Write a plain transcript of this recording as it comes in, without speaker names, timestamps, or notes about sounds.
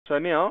So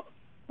now,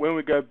 when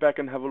we go back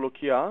and have a look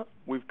here,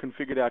 we've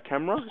configured our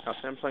camera, our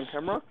Samsung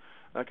camera,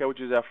 okay,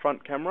 which is our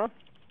front camera.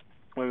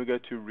 When we go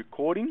to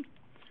recording,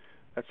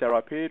 that's our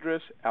IP address,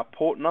 our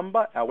port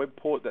number, our web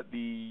port that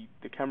the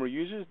camera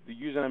uses, the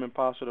username and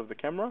password of the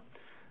camera.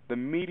 The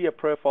media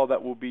profile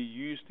that will be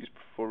used is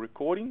for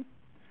recording.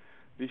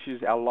 This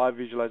is our live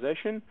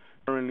visualization.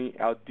 Currently,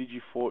 our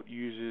Digifort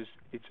uses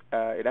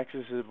it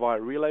accesses via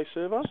relay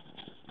server,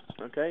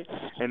 okay,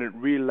 and it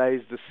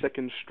relays the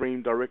second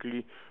stream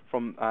directly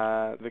from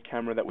the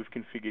camera that we've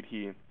configured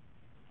here.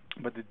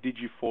 But the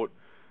Digifort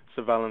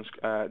surveillance,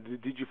 the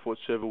Digifort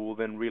server will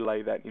then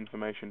relay that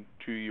information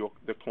to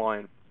the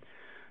client.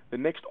 The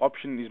next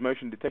option is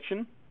motion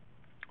detection.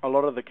 A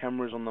lot of the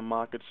cameras on the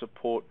market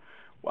support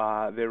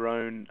their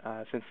own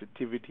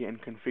sensitivity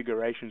and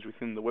configurations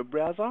within the web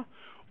browser,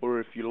 or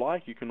if you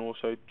like, you can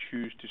also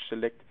choose to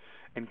select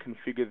and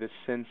configure the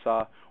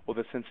sensor or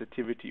the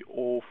sensitivity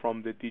all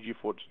from the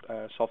Digifort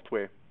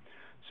software.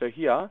 So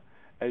here,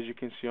 as you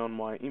can see on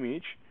my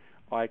image,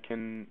 I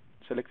can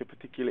select a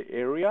particular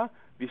area.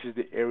 This is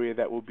the area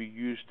that will be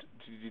used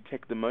to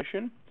detect the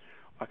motion.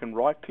 I can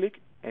right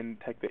click and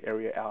take the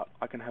area out.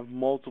 I can have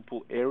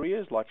multiple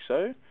areas like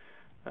so.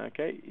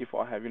 Okay, if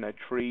I have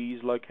trees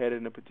located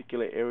in a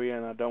particular area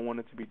and I don't want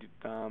it to be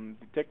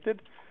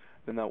detected,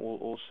 then that will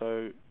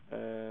also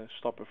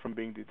stop it from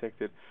being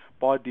detected.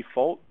 By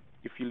default,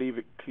 if you leave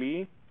it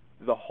clear,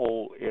 the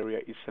whole area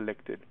is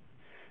selected.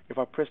 If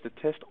I press the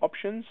test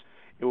options,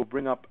 it will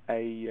bring up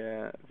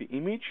the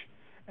image,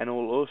 and it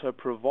will also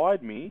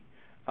provide me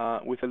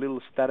with a little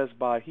status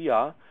bar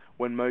here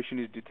when motion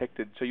is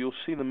detected. So you'll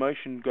see the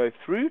motion go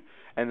through,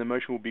 and the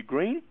motion will be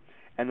green,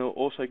 and it'll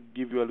also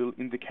give you a little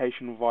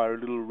indication via a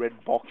little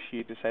red box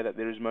here to say that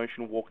there is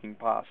motion walking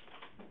past.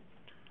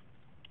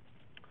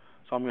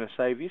 So I'm going to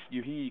save this.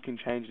 Here you can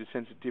change the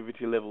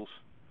sensitivity levels.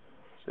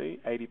 See,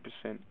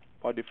 80%.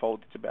 By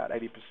default, it's about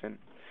 80%.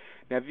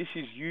 Now this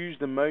is use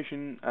the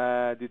motion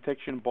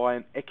detection by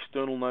an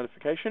external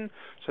notification,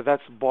 so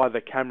that's by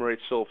the camera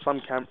itself.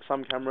 Some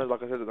cameras,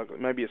 like I said, like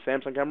maybe a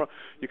Samsung camera,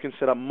 you can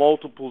set up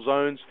multiple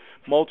zones,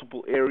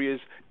 multiple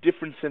areas,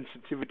 different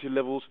sensitivity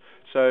levels,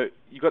 so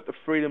you got the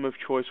freedom of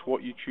choice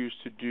what you choose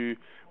to do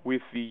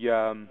with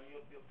the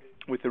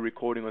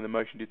recording or the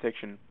motion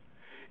detection.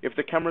 If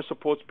the camera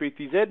supports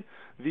PTZ,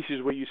 this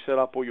is where you set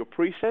up all your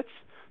presets.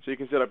 So you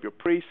can set up your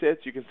presets,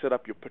 you can set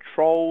up your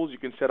patrols, you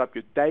can set up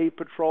your day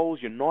patrols,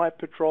 your night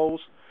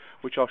patrols,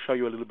 which I'll show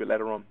you a little bit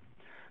later on.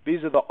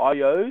 These are the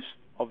IOs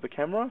of the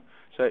camera.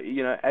 So,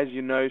 as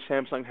you know,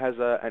 Samsung has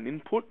an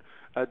input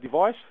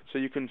device, so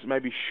you can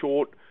maybe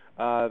short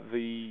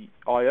the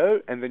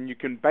IO, and then you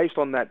can, based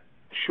on that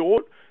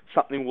short,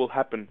 something will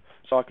happen.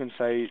 So I can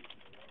say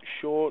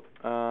short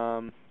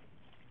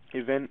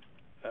event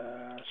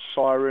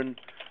siren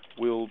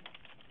will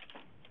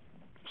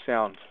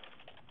sound.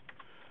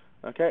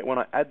 Okay, when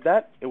I add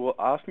that, it will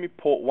ask me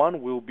port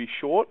 1 will be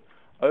short,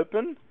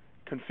 open,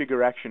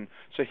 configure action.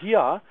 So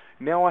here,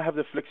 now I have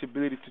the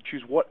flexibility to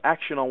choose what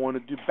action I want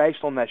to do based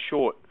on that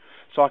short.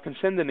 So I can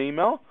send an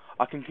email,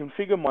 I can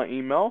configure my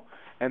email,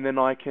 and then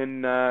I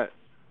can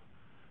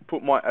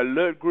put my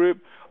alert group,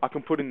 I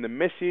can put in the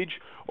message,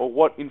 or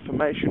what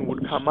information would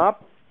come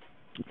up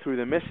through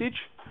the message,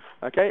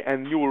 okay,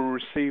 and you will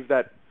receive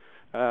that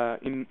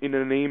in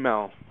an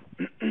email.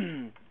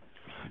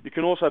 You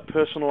can also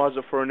personalize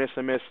it for an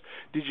SMS.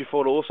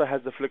 Digifort also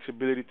has the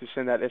flexibility to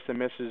send out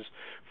SMSs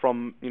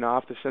from,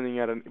 after sending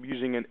out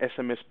using an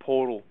SMS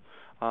portal,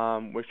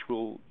 which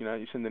will,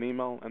 you send an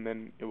email and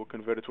then it will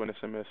convert it to an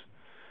SMS.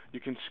 You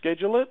can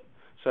schedule it.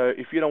 So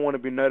if you don't want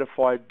to be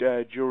notified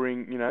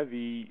during,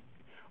 the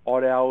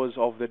odd hours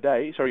of the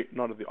day, sorry,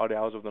 not the odd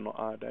hours of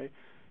the day.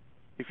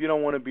 If you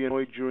don't want to be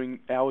annoyed during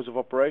hours of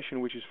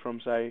operation, which is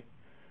from, say,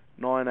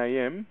 9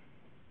 AM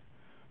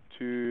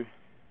to,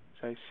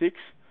 say, 6,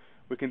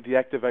 we can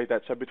deactivate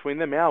that. So between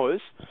them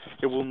hours,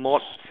 it will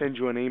not send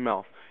you an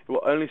email. It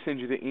will only send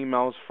you the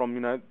emails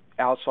from,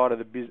 outside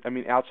of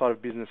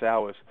business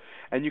hours.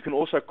 And you can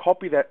also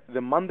copy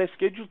the Monday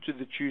schedule to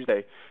the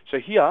Tuesday. So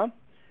here,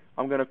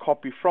 I'm going to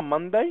copy from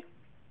Monday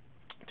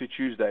to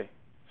Tuesday.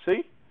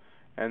 See?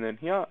 And then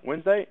here,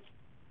 Wednesday,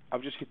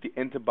 I've just hit the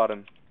enter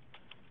button.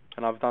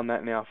 And I've done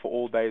that now for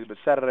all days. But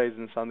Saturdays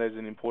and Sundays is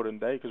an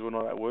important day because we're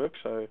not at work,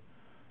 so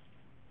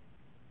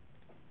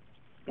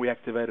we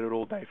activated it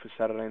all day for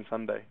Saturday and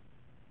Sunday.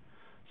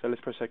 So let's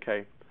press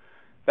OK.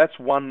 That's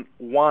one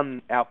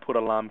output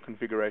alarm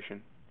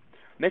configuration.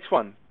 Next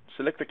one,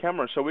 select the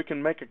camera. So we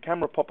can make a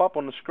camera pop up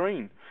on the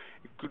screen.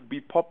 It could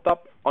be popped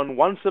up on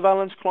one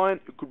surveillance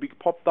client. It could be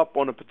popped up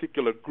on a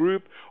particular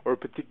group or a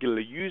particular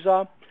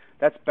user.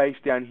 That's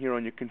based down here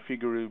on your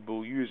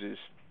configurable users.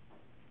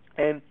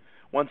 And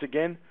once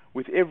again,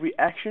 with every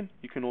action,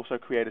 you can also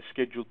create a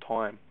scheduled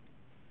time.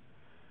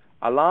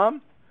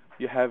 Alarm,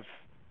 you have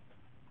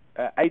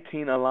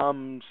 18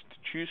 alarms to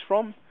choose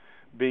from,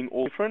 being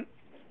all different,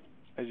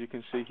 as you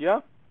can see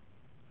here.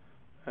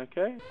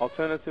 Okay.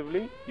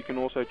 Alternatively, you can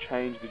also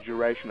change the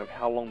duration of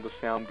how long the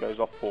sound goes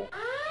off for.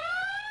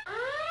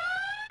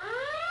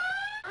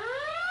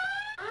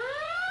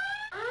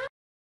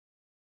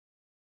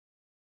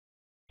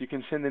 you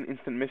can send an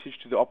instant message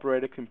to the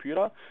operator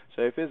computer.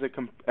 So if there's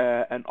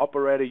an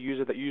operator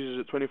user that uses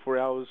it 24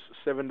 hours,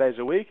 7 days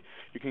a week,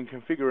 you can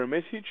configure a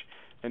message,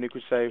 and you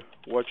could say,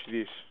 watch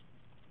this.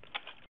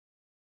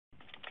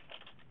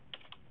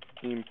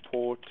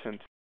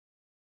 Important.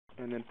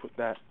 And then put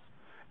that.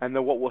 And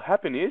then what will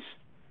happen is,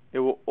 it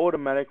will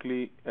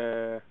automatically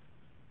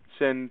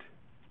send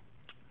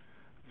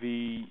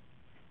the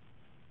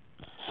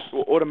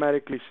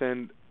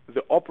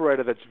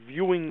operator that's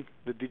viewing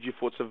the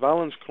Digifort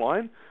surveillance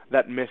client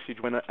that message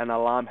when an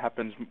alarm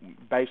happens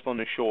based on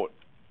a short.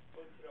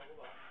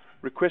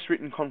 Request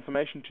written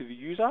confirmation to the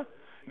user.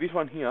 This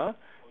one here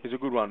is a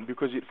good one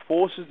because it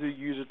forces the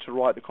user to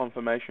write the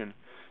confirmation.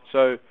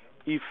 So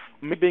if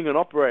me being an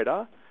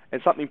operator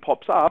and something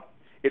pops up,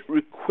 it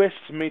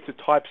requests me to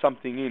type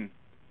something in.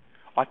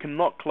 I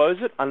cannot close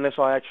it unless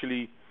I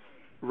actually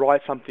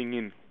write something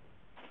in,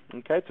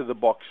 okay, to the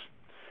box.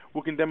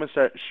 We can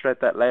demonstrate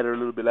that later, a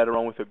little bit later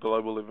on with a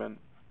global event.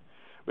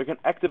 We can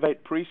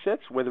activate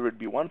presets, whether it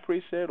be one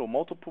preset or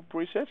multiple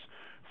presets,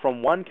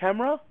 from one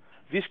camera,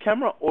 this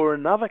camera, or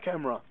another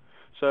camera.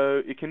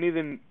 So it can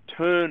even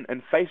turn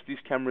and face this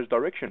camera's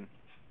direction.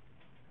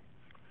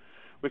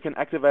 We can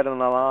activate an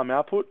alarm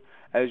output.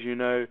 As you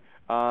know,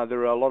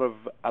 there are a lot of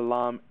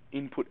alarm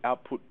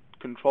input-output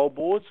control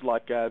boards,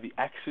 like the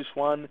Axis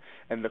one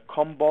and the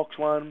ComBox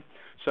one.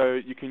 So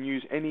you can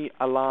use any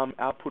alarm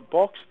output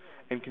box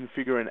and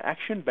configure an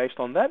action based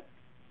on that.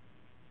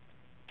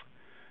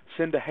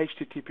 Send a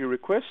HTTP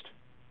request.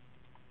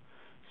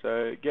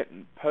 So get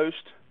and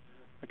post,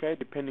 okay,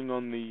 depending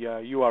on the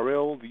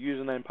URL, the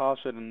username,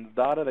 password, and the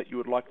data that you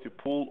would like to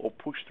pull or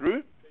push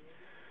through.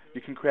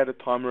 You can create a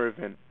timer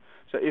event.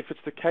 So if it's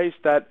the case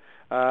that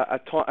a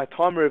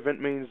timer event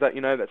means that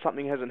that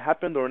something hasn't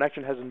happened or an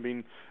action hasn't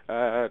been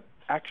an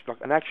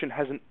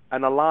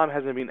alarm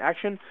hasn't been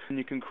actioned, then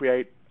you can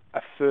create a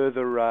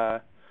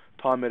further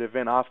timed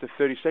event after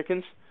 30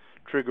 seconds,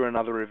 trigger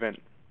another event.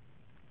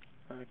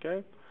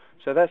 Okay,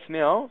 so that's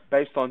now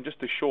based on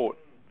just a short.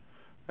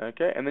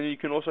 Okay, and then you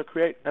can also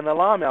create an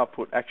alarm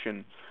output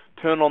action,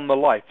 turn on the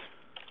light.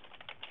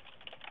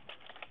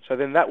 So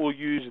then that will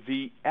use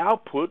the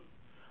output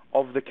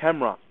of the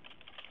camera,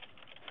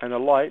 and the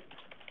light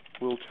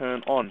will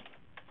turn on.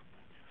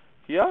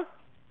 Here,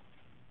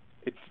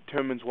 it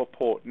determines what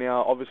port.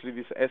 Now, obviously,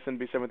 this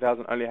SNB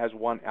 7000 only has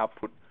one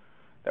output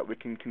that we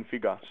can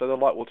configure, so the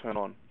light will turn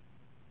on.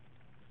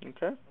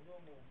 Okay.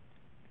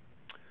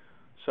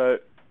 So,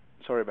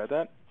 sorry about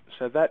that.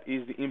 So that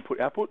is the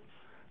input-output.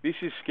 This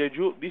is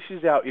schedule. This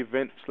is our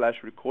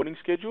event/recording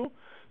schedule.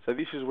 So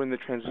this is when the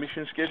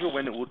transmission schedule,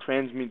 when it will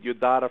transmit your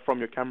data from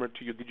your camera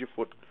to your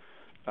Digifort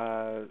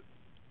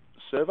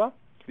server.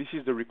 This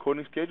is the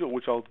recording schedule,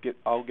 which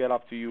I'll get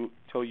up to you,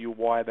 tell you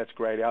why that's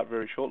grayed out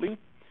very shortly.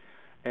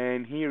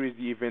 And here is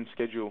the event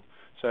schedule.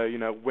 So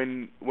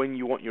when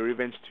you want your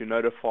events to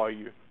notify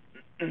you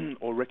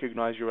or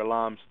recognize your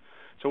alarms.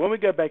 So when we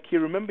go back here,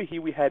 remember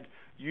here we had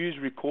use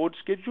record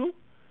schedule.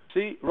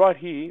 See right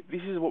here,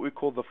 this is what we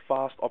call the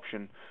fast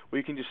option, where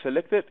you can just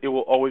select it, it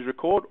will always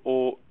record,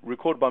 or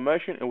record by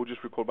motion, it will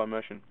just record by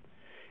motion.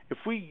 If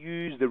we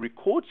use the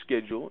record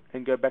schedule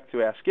and go back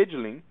to our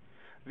scheduling,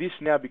 this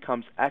now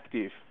becomes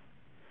active.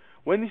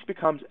 When this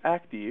becomes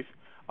active,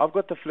 I've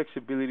got the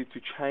flexibility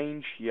to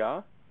change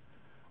here,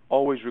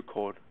 always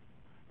record.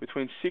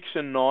 Between 6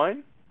 and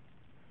 9,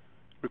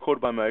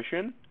 record by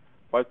motion.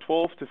 By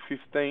 12 to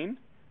 15,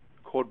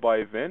 record by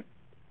event.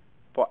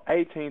 By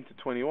 18 to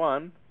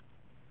 21,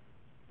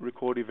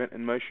 record event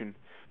in motion.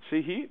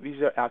 See here,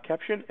 these are our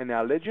caption and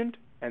our legend,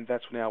 and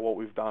that's now what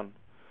we've done.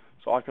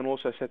 So I can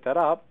also set that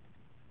up,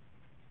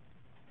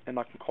 and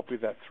I can copy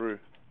that through.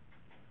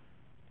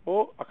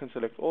 Or I can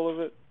select all of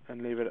it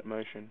and leave it at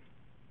motion.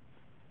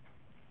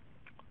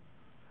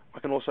 I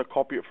can also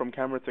copy it from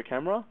camera to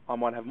camera. I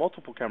might have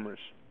multiple cameras,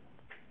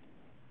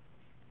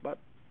 but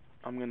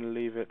I'm going to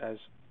leave it as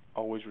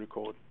always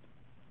record.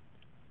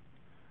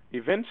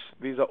 Events,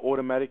 these are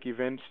automatic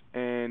events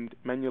and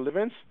manual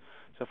events.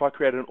 So if I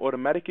create an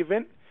automatic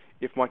event,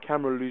 if my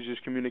camera loses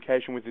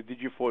communication with the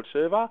Digifort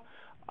server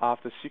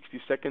after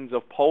 60 seconds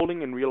of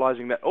polling and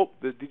realizing that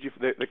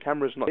the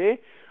camera's not there,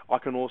 I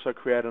can also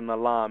create an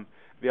alarm.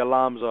 The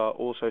alarms are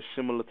also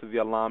similar to the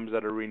alarms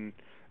that are in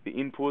the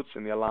inputs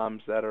and the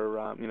alarms that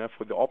are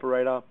for the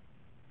operator.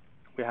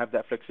 We have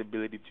that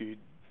flexibility to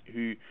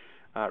who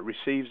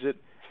receives it,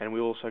 and we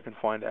also can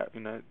find out,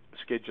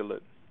 schedule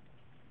it.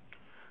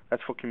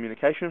 That's for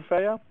communication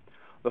failure.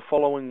 The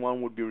following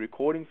one would be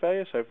recording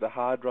failure. So if the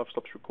hard drive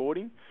stops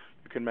recording,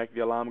 you can make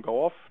the alarm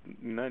go off,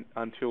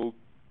 until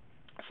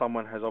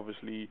someone has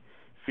obviously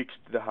fixed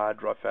the hard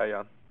drive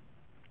failure.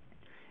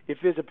 If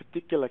there's a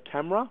particular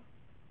camera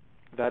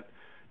that,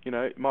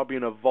 it might be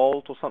in a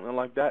vault or something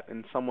like that,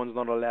 and someone's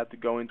not allowed to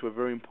go into a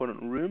very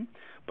important room,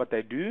 but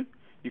they do,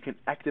 you can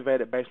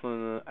activate it based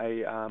on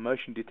a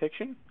motion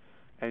detection,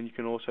 and you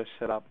can also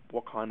set up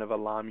what kind of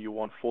alarm you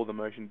want for the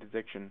motion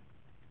detection.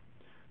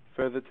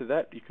 Further to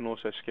that, you can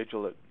also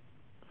schedule it.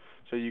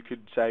 So you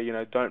could say,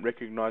 don't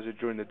recognize it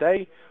during the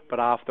day, but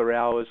after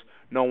hours,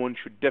 no one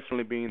should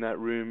definitely be in that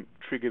room,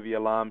 trigger the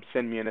alarm,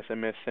 send me an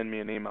SMS, send me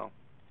an email.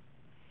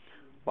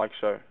 Like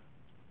so.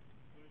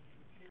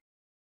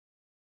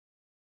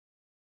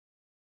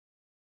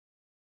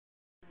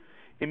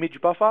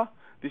 Image buffer,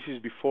 this is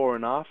before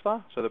and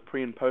after, so the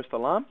pre and post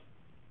alarm.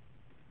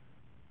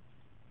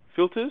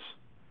 Filters,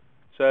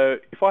 so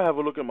if I have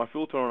a look at my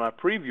filter and I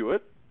preview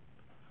it,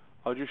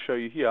 I'll just show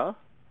you here, as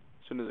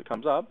soon as it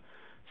comes up.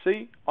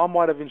 See, I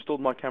might have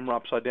installed my camera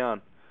upside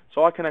down.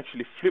 So I can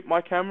actually flip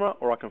my camera,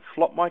 or I can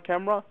flop my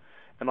camera,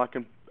 and I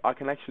can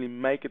actually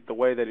make it the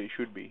way that it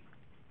should be.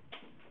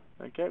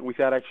 Okay,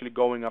 without actually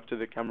going up to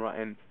the camera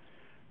and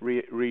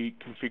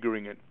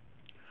reconfiguring it.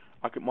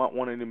 Might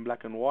want it in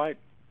black and white.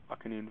 I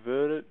can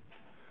invert it.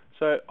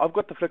 So I've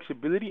got the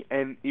flexibility,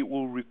 and it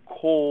will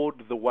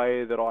record the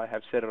way that I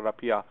have set it up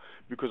here,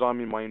 because I'm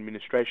in my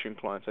administration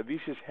client. So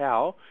this is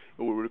how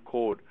it will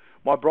record.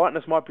 My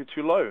brightness might be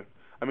too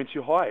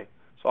high.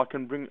 So I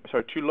can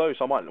too low,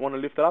 so I might want to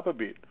lift it up a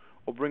bit,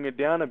 or bring it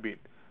down a bit.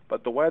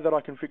 But the way that I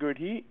configure it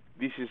here,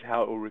 this is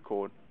how it will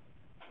record.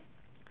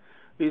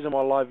 These are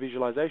my live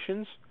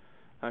visualizations.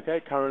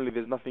 Okay, currently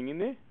there's nothing in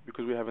there,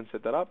 because we haven't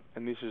set that up,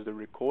 and this is the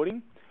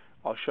recording.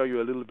 I'll show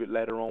you a little bit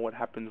later on what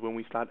happens when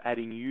we start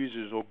adding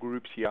users or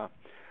groups here.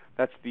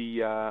 That's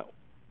the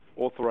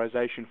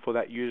authorization for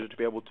that user to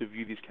be able to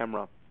view this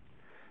camera.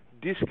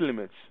 Disk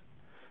limits.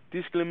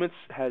 Disk limits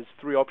has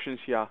 3 options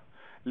here.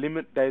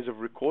 Limit days of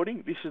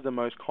recording. This is the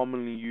most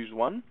commonly used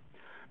one,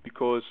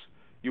 because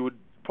you would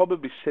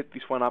probably set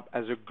this one up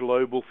as a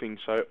global thing.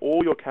 So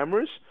all your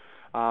cameras,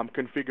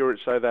 configure it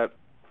so that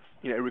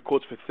it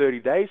records for 30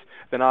 days.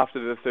 Then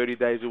after the 30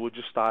 days, it will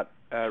just start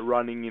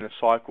running in a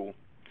cycle.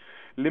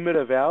 Limit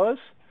of hours,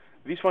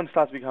 this one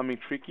starts becoming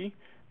tricky,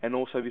 and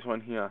also this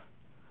one here.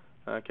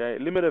 Okay,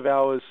 limit of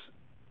hours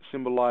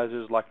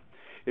symbolizes, like,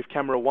 if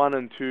camera 1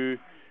 and 2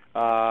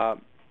 are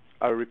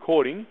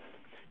recording,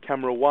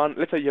 camera 1,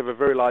 let's say you have a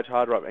very large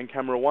hard drive, and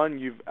camera 1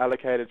 you've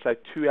allocated, say,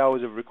 2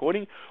 hours of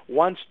recording.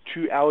 Once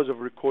 2 hours of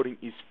recording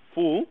is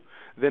full,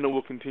 then it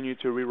will continue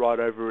to rewrite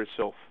over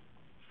itself.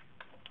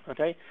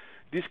 Okay,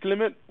 disk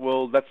limit,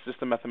 well, that's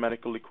just a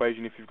mathematical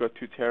equation. If you've got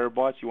 2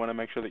 terabytes, you want to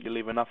make sure that you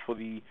leave enough for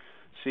the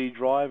C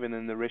drive, and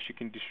then the rest you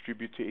can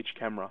distribute to each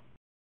camera.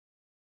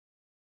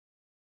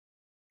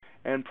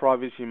 And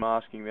privacy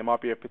masking, there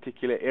might be a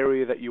particular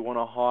area that you want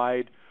to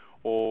hide,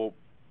 or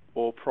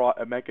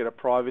make it a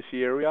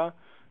privacy area,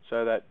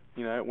 so that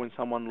when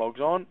someone logs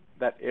on,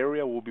 that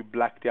area will be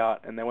blacked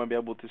out, and they won't be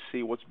able to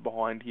see what's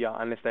behind here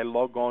unless they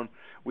log on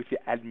with the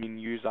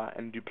admin user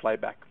and do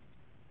playback.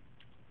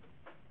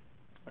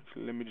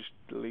 Actually, let me just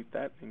delete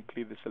that and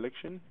clear the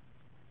selection.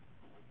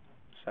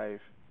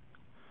 Save.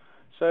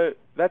 So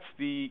that's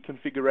the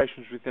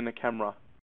configurations within a camera.